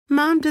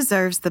Mom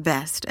deserves the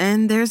best,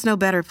 and there's no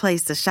better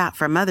place to shop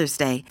for Mother's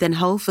Day than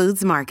Whole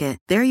Foods Market.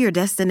 They're your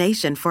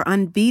destination for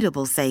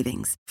unbeatable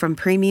savings, from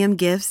premium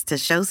gifts to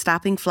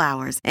show-stopping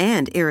flowers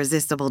and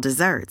irresistible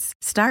desserts.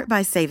 Start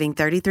by saving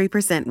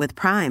 33% with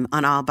Prime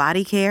on all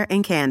body care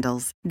and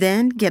candles.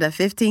 Then get a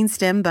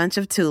 15-stem bunch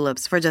of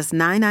tulips for just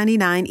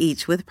 $9.99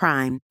 each with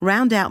Prime.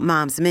 Round out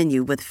Mom's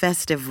menu with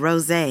festive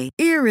rosé,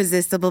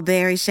 irresistible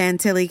berry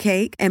chantilly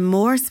cake, and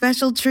more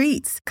special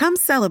treats. Come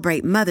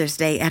celebrate Mother's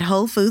Day at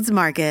Whole Foods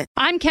Market.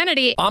 I'm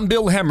Kennedy. I'm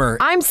Bill Hemmer.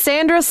 I'm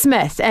Sandra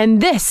Smith,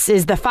 and this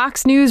is the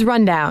Fox News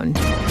Rundown.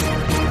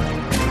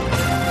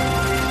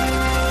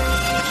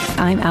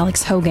 I'm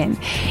Alex Hogan.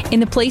 In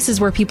the places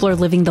where people are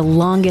living the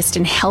longest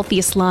and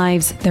healthiest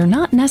lives, they're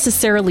not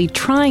necessarily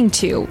trying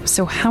to.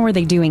 So how are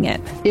they doing it?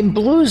 In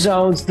blue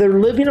zones, they're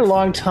living a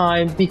long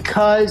time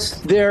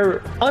because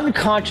their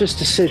unconscious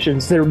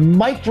decisions, their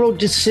micro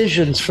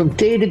decisions from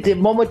day to day,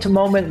 moment to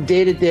moment,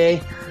 day to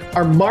day,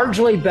 are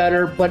marginally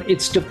better, but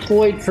it's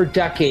deployed for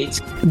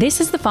decades.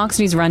 This is the Fox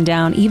News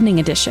Rundown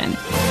Evening Edition.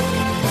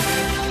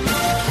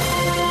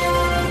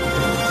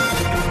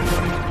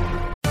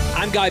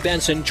 I'm Guy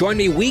Benson. Join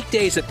me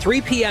weekdays at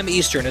 3 p.m.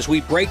 Eastern as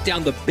we break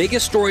down the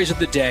biggest stories of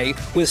the day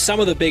with some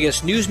of the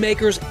biggest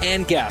newsmakers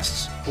and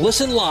guests.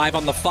 Listen live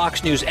on the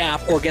Fox News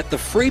app or get the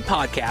free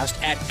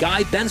podcast at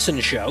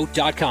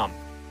GuyBensonShow.com.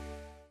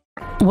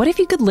 What if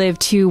you could live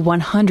to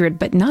 100,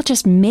 but not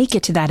just make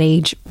it to that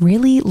age,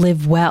 really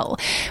live well?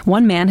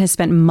 One man has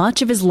spent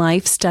much of his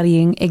life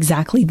studying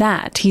exactly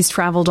that. He's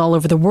traveled all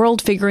over the world,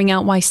 figuring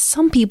out why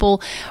some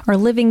people are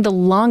living the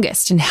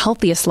longest and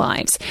healthiest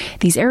lives.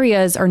 These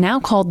areas are now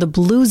called the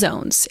blue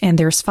zones, and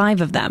there's 5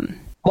 of them.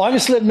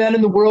 Longest lived men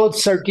in the world,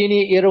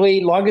 Sardinia,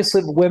 Italy. Longest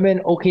lived women,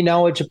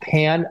 Okinawa,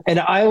 Japan.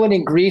 An island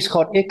in Greece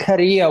called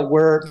Ikaria,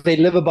 where they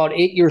live about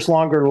 8 years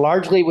longer,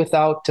 largely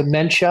without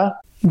dementia.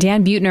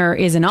 Dan Buettner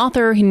is an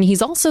author, and he's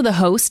also the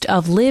host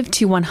of Live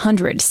to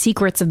 100,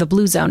 Secrets of the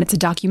Blue Zone. It's a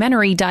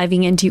documentary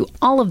diving into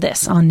all of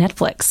this on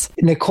Netflix.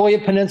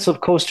 Nicoya Peninsula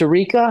of Costa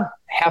Rica,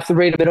 half the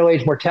rate of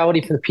middle-age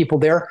mortality for the people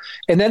there.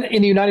 And then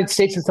in the United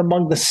States, it's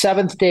among the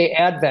Seventh-day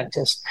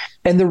Adventists.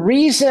 And the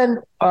reason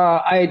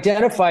I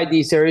identified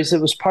these areas, it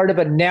was part of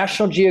a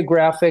National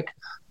Geographic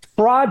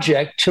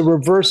project to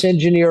reverse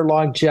engineer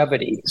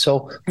longevity.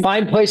 So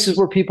find places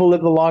where people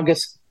live the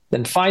longest,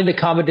 then find the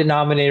common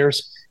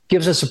denominators.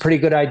 Gives us a pretty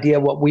good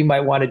idea what we might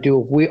want to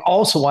do if we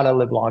also want to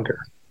live longer.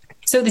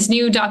 So this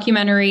new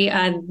documentary,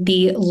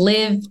 the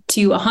Live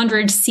to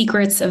 100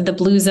 Secrets of the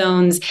Blue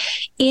Zones,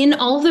 in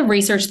all of the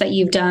research that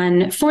you've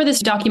done for this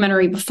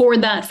documentary, before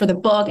that, for the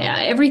book,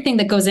 everything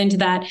that goes into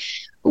that,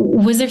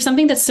 was there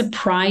something that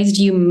surprised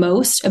you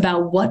most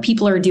about what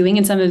people are doing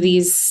in some of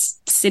these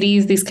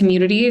cities, these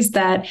communities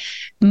that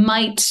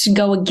might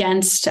go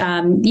against,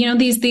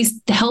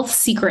 these health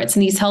secrets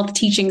and these health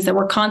teachings that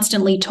we're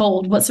constantly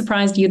told? What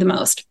surprised you the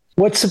most?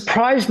 What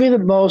surprised me the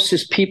most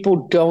is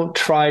people don't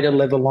try to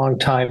live a long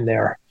time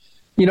there.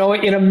 You know,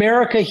 in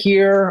America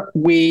here,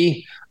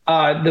 we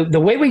the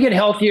way we get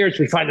healthier is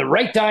we find the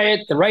right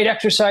diet, the right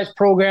exercise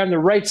program, the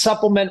right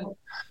supplement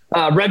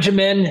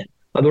regimen,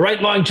 the right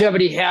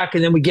longevity hack,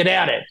 and then we get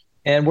at it.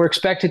 And we're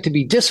expected to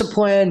be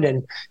disciplined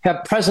and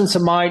have presence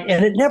of mind,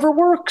 and it never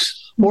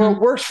works, or it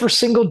works for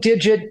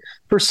single-digit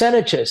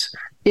percentages.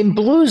 In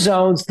blue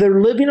zones,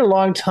 they're living a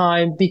long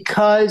time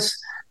because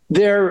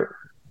they're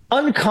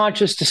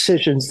unconscious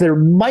decisions, their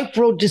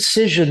micro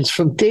decisions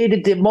from day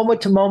to day, moment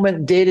to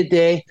moment, day to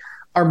day,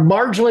 are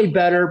marginally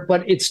better,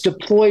 but it's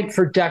deployed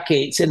for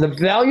decades. And the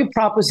value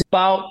prop is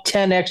about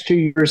 10 extra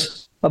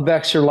years of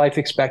extra life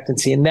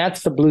expectancy. And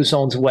that's the blue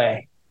zone's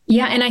way.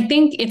 Yeah. And I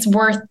think it's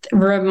worth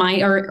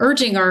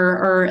urging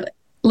our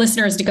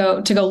listeners to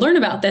go learn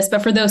about this.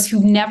 But for those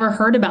who've never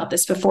heard about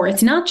this before,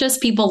 it's not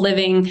just people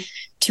living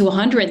to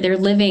 100. They're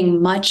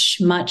living much,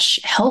 much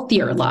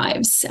healthier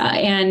lives.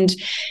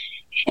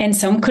 And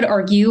some could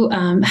argue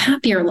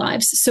happier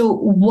lives. So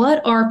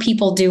what are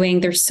people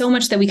doing? There's so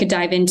much that we could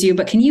dive into,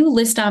 but can you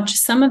list off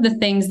just some of the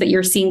things that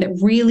you're seeing that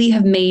really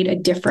have made a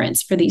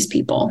difference for these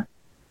people?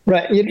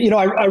 Right.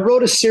 I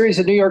wrote a series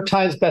of New York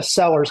Times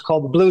bestsellers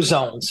called The Blue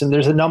Zones, and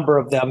there's a number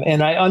of them.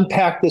 And I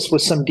unpacked this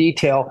with some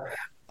detail.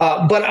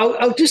 But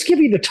I'll just give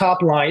you the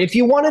top line. If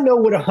you want to know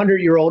what a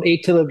 100-year-old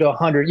ate to live to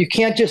 100, you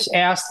can't just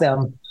ask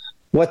them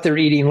what they're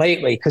eating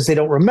lately because they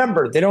don't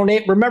remember. They don't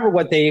remember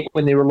what they ate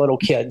when they were little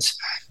kids.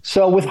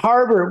 So with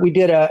Harvard, we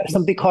did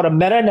something called a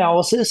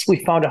meta-analysis.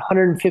 We found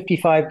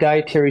 155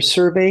 dietary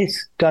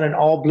surveys done in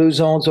all blue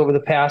zones over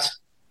the past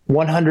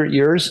 100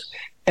 years.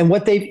 And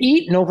what they've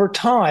eaten over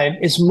time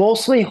is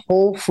mostly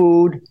whole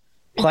food,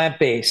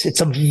 plant-based. It's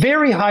a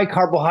very high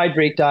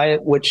carbohydrate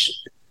diet, which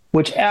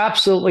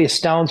absolutely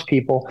astounds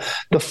people.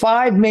 The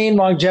 5 main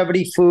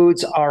longevity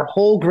foods are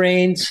whole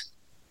grains,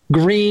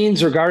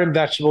 greens or garden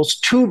vegetables,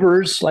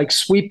 tubers like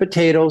sweet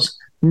potatoes,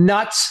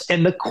 nuts,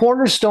 and the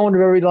cornerstone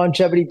of every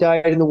longevity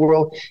diet in the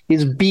world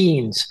is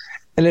beans.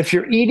 And if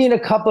you're eating a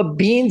cup of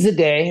beans a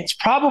day, it's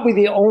probably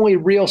the only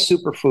real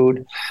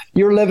superfood.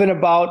 You're living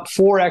about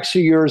 4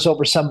 extra years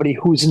over somebody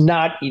who's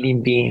not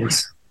eating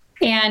beans.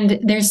 And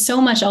there's so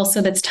much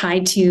also that's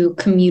tied to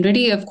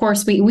community. Of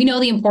course, we know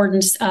the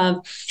importance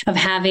of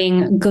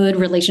having good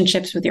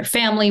relationships with your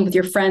family, with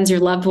your friends, your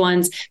loved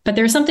ones, but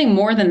there's something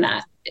more than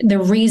that. The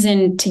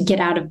reason to get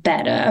out of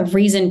bed, a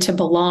reason to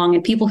belong,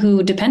 and people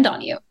who depend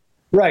on you.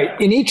 Right.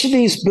 In each of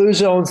these blue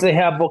zones, they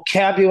have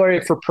vocabulary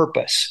for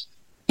purpose.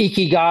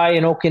 Ikigai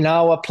in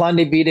Okinawa, Plan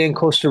de Vida in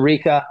Costa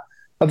Rica,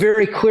 a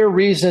very clear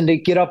reason to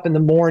get up in the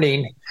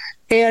morning.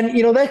 And,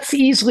 that's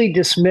easily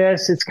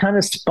dismissed. It's kind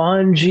of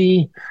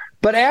spongy.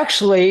 But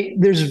actually,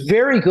 there's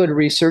very good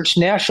research,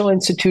 National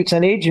Institutes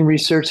on Aging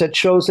research, that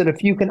shows that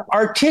if you can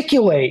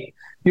articulate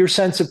your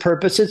sense of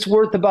purpose, it's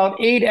worth about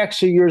 8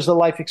 extra years of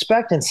life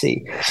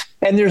expectancy.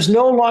 And there's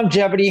no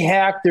longevity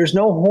hack. There's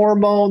no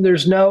hormone.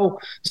 There's no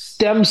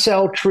stem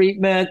cell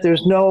treatment.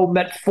 There's no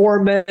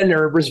metformin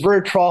or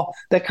resveratrol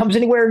that comes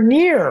anywhere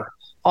near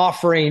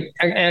offering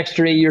an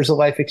extra 8 years of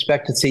life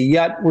expectancy.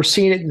 Yet we're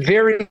seeing it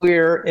very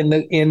clear in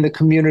the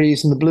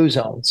communities in the blue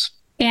zones.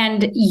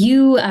 And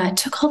you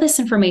took all this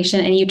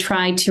information and you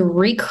tried to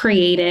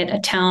recreate it, a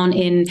town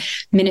in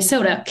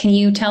Minnesota. Can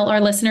you tell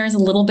our listeners a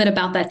little bit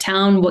about that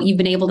town, what you've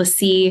been able to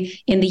see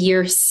in the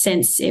year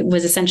since it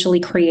was essentially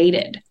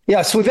created?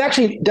 Yeah, so we've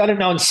actually done it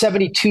now in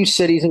 72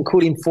 cities,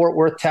 including Fort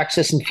Worth,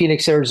 Texas, and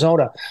Phoenix,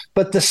 Arizona.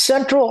 But the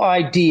central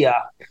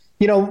idea,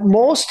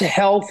 most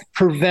health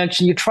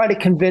prevention, you try to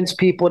convince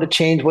people to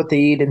change what they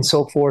eat and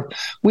so forth.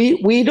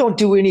 We don't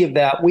do any of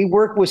that. We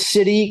work with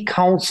city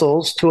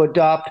councils to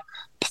adopt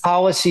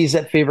policies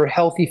that favor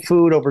healthy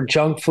food over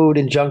junk food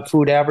and junk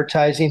food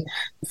advertising,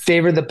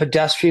 favor the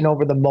pedestrian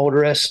over the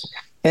motorist.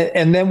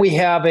 And then we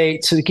have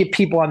to get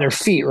people on their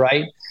feet,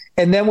 right?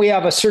 And then we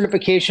have a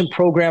certification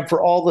program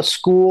for all the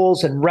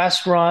schools and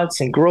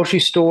restaurants and grocery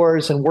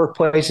stores and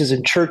workplaces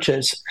and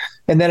churches.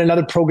 And then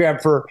another program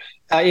for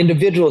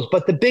individuals.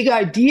 But the big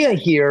idea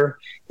here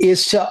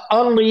is to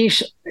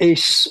unleash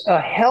a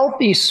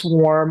healthy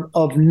swarm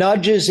of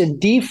nudges and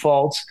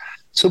defaults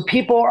so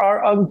people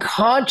are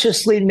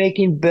unconsciously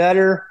making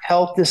better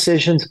health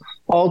decisions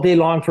all day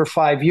long for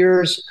 5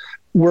 years.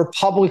 We're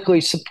publicly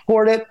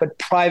supported, but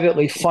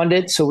privately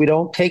funded, so we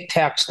don't take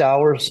tax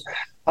dollars.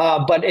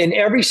 But in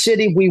every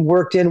city we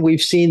worked in,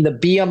 we've seen the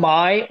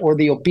BMI or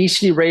the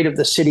obesity rate of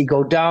the city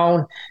go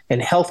down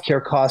and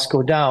healthcare costs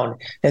go down.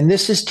 And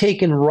this is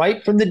taken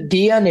right from the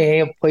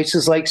DNA of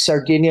places like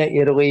Sardinia,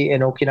 Italy,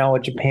 and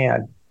Okinawa,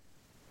 Japan.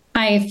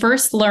 I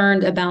first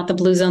learned about the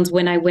blue zones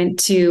when I went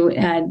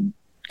to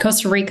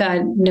Costa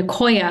Rica,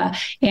 Nicoya,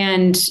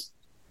 and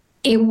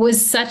it was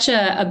such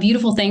a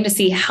beautiful thing to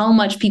see how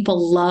much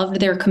people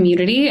loved their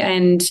community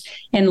and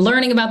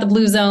learning about the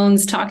blue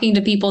zones, talking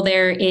to people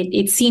there.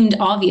 It seemed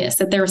obvious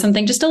that there was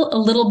something just a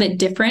little bit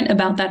different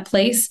about that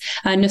place.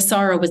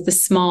 Nosara was the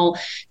small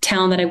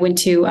town that I went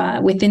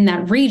to within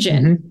that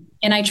region. Mm-hmm.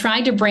 And I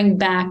tried to bring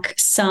back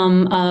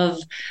some of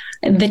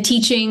the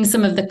teaching,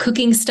 some of the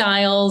cooking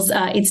styles.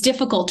 It's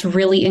difficult to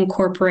really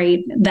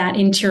incorporate that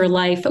into your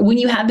life when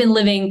you have been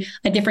living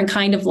a different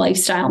kind of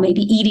lifestyle,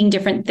 maybe eating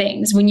different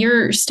things. When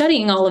you're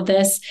studying all of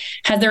this,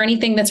 has there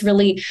anything that's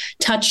really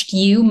touched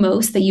you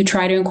most that you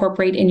try to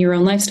incorporate in your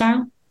own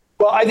lifestyle?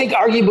 Well, I think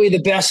arguably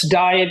the best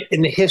diet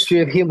in the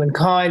history of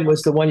humankind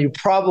was the one you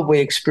probably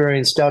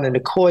experienced down in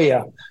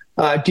Nicoya.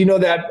 Do you know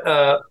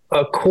that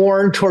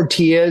corn,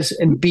 tortillas,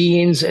 and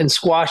beans and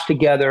squash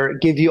together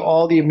give you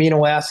all the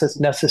amino acids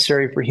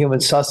necessary for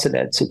human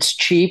sustenance? It's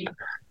cheap,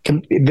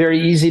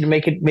 very easy to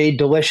make it made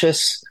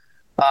delicious.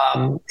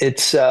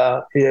 It's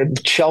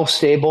shelf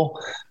stable.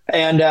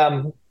 And,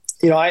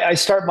 I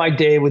start my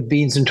day with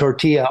beans and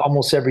tortilla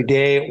almost every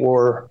day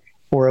or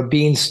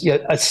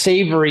a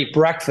savory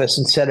breakfast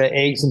instead of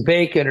eggs and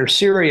bacon or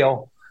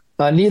cereal,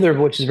 neither of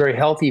which is very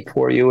healthy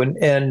for you.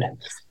 And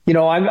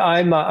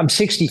I'm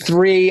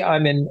 63.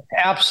 I'm in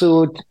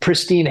absolute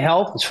pristine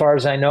health as far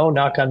as I know.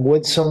 Knock on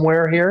wood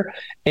somewhere here.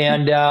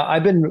 And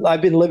I've been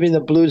living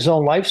the blue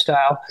zone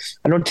lifestyle.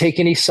 I don't take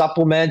any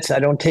supplements. I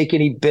don't take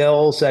any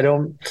pills. I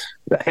don't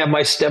have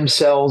my stem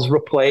cells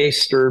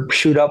replaced or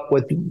shoot up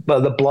with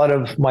the blood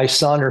of my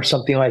son or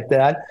something like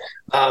that.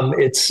 I've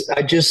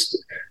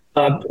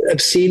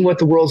seen what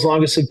the world's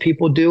longest lived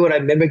people do, and I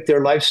mimic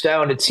their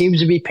lifestyle, and it seems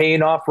to be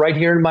paying off right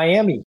here in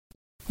Miami.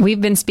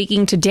 We've been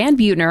speaking to Dan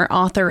Buettner,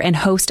 author and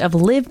host of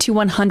Live to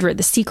 100,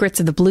 The Secrets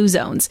of the Blue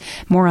Zones.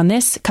 More on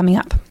this coming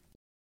up.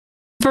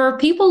 For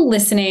people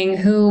listening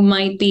who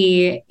might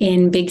be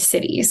in big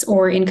cities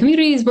or in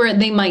communities where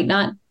they might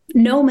not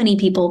know many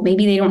people,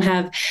 maybe they don't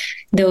have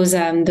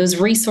those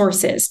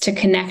resources to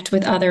connect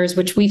with others,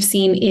 which we've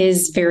seen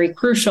is very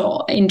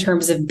crucial in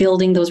terms of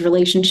building those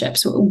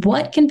relationships.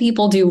 What can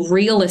people do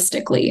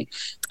realistically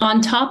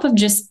on top of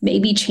just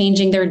maybe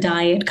changing their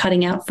diet,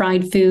 cutting out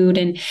fried food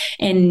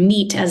and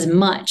meat as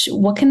much?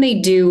 What can they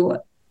do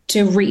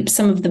to reap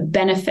some of the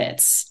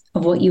benefits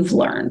of what you've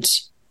learned?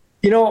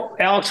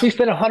 Alex, we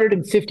spend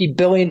 $150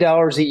 billion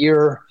a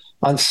year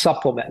on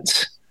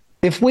supplements.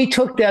 If we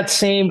took that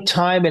same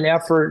time and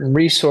effort and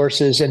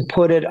resources and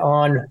put it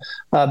on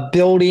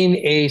building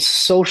a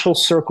social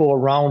circle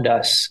around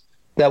us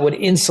that would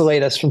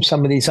insulate us from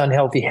some of these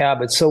unhealthy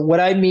habits. So what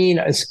I mean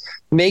is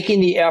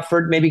making the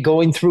effort, maybe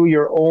going through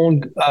your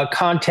own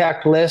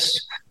contact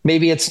list,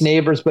 maybe it's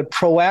neighbors, but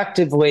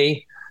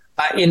proactively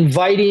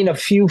inviting a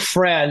few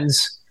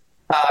friends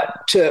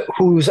to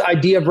whose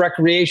idea of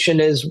recreation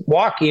is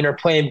walking or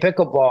playing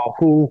pickleball,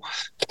 who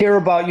care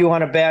about you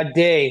on a bad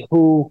day,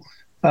 who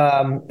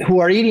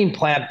are eating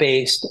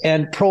plant-based,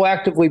 and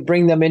proactively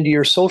bring them into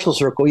your social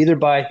circle, either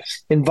by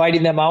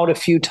inviting them out a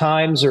few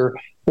times or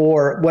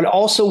what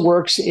also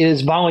works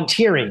is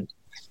volunteering.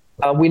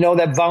 We know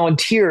that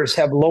volunteers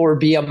have lower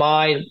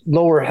BMI,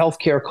 lower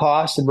healthcare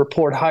costs, and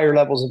report higher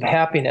levels of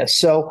happiness.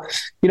 So,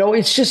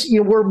 it's just,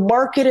 we're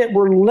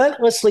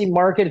relentlessly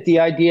marketed the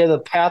idea the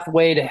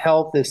pathway to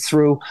health is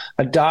through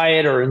a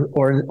diet or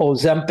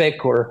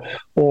Ozempic or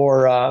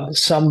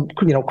some,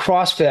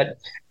 CrossFit.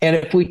 And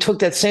if we took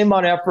that same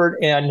amount of effort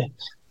and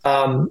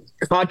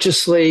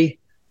consciously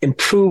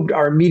improved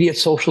our immediate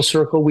social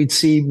circle, we'd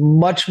see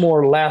much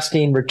more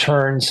lasting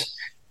returns.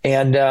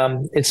 And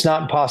it's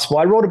not impossible.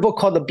 I wrote a book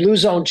called The Blue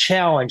Zone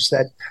Challenge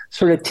that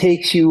sort of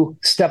takes you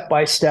step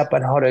by step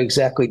on how to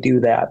exactly do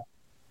that.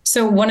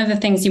 So one of the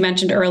things you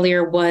mentioned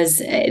earlier was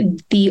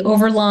the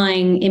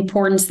overlying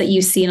importance that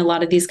you see in a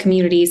lot of these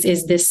communities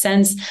is this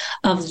sense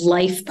of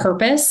life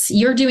purpose.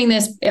 You're doing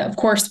this, of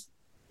course,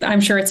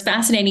 I'm sure it's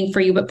fascinating for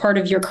you, but part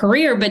of your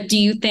career. But do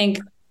you think,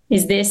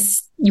 is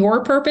this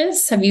your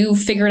purpose? Have you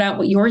figured out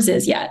what yours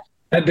is yet?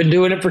 I've been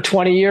doing it for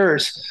 20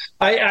 years.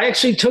 I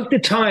actually took the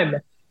time.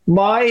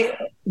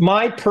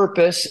 My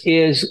purpose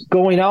is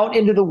going out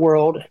into the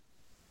world,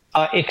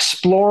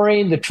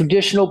 exploring the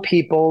traditional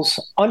peoples,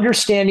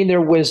 understanding their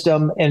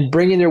wisdom, and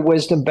bringing their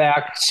wisdom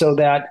back so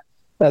that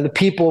the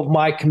people of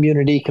my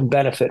community can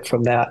benefit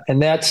from that.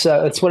 And that's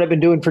what I've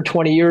been doing for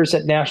 20 years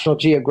at National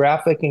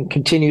Geographic and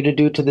continue to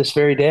do to this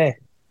very day.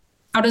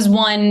 How does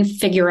one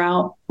figure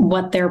out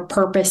what their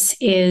purpose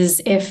is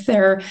if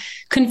they're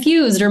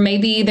confused or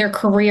maybe their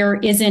career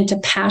isn't a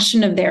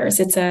passion of theirs?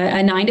 It's a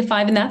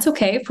 9-to-5, and that's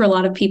okay for a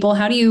lot of people.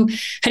 How do you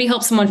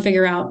help someone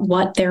figure out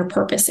what their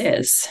purpose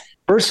is?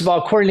 First of all,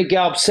 according to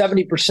Gallup,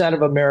 70%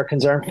 of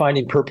Americans aren't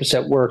finding purpose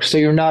at work, so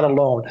you're not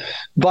alone.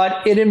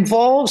 But it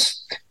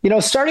involves,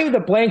 starting with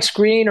a blank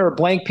screen or a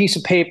blank piece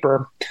of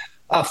paper,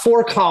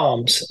 4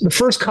 columns. The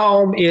first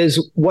column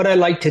is what I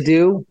like to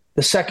do.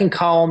 The second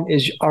column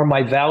are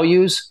my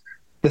values.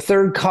 The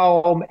third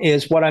column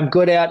is what I'm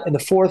good at. And the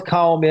fourth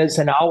column is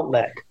an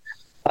outlet.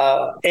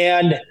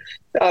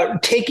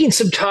 Taking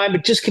some time,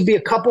 it just could be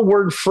a couple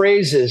word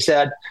phrases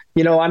that,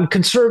 I'm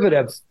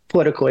conservative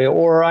politically,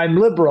 or I'm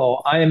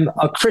liberal, I'm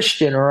a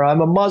Christian, or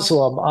I'm a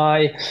Muslim.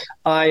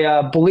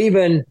 I believe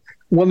in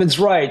women's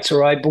rights,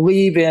 or I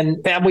believe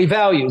in family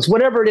values,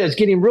 whatever it is,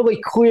 getting really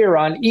clear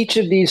on each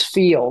of these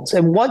fields.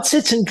 And once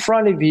it's in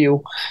front of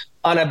you,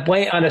 on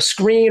a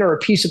screen or a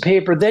piece of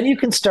paper, then you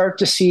can start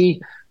to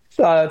see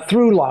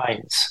through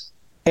lines.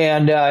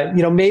 And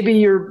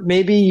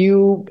maybe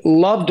you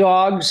love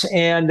dogs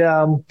and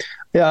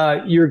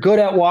you're good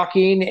at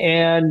walking,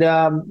 and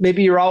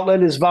maybe your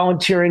outlet is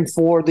volunteering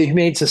for the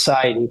Humane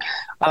Society.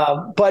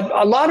 But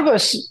a lot of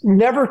us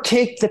never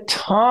take the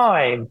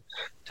time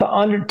to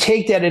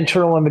undertake that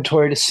internal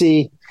inventory to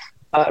see,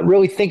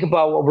 really think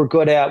about what we're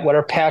good at, what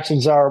our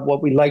passions are,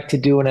 what we like to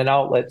do in an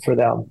outlet for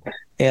them.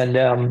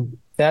 And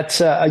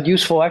that's a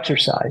useful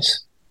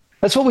exercise.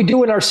 That's what we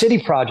do in our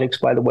city projects,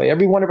 by the way.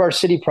 Every one of our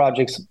city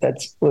projects,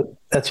 that's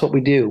what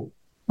we do.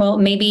 Well,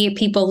 maybe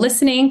people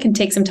listening can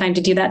take some time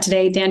to do that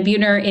today. Dan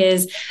Buettner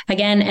is,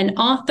 again, an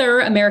author,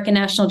 American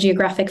National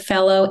Geographic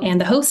Fellow,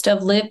 and the host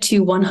of Live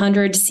to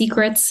 100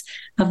 Secrets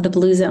of the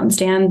Blue Zones.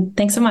 Dan,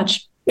 thanks so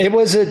much. It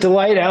was a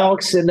delight,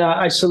 Alex, and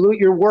I salute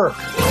your work.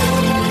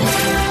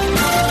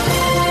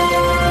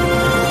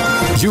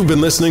 You've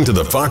been listening to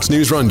the Fox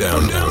News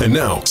Rundown. And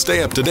now,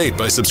 stay up to date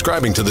by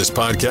subscribing to this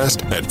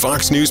podcast at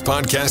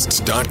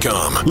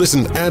foxnewspodcasts.com.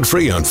 Listen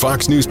ad-free on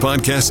Fox News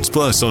Podcasts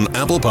Plus on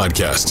Apple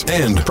Podcasts.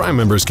 And Prime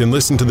members can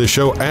listen to the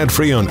show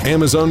ad-free on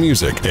Amazon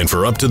Music. And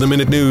for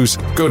up-to-the-minute news,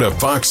 go to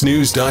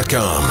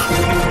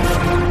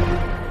foxnews.com.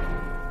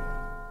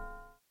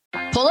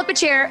 Pull up a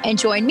chair and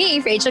join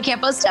me, Rachel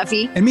Campos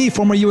Duffy. And me,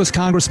 former U.S.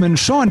 Congressman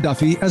Sean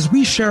Duffy, as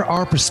we share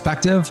our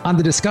perspective on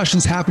the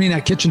discussions happening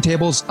at kitchen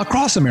tables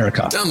across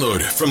America.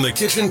 Download From the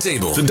Kitchen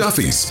Table, The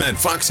Duffys, at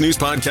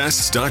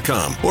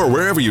foxnewspodcasts.com or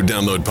wherever you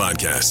download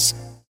podcasts.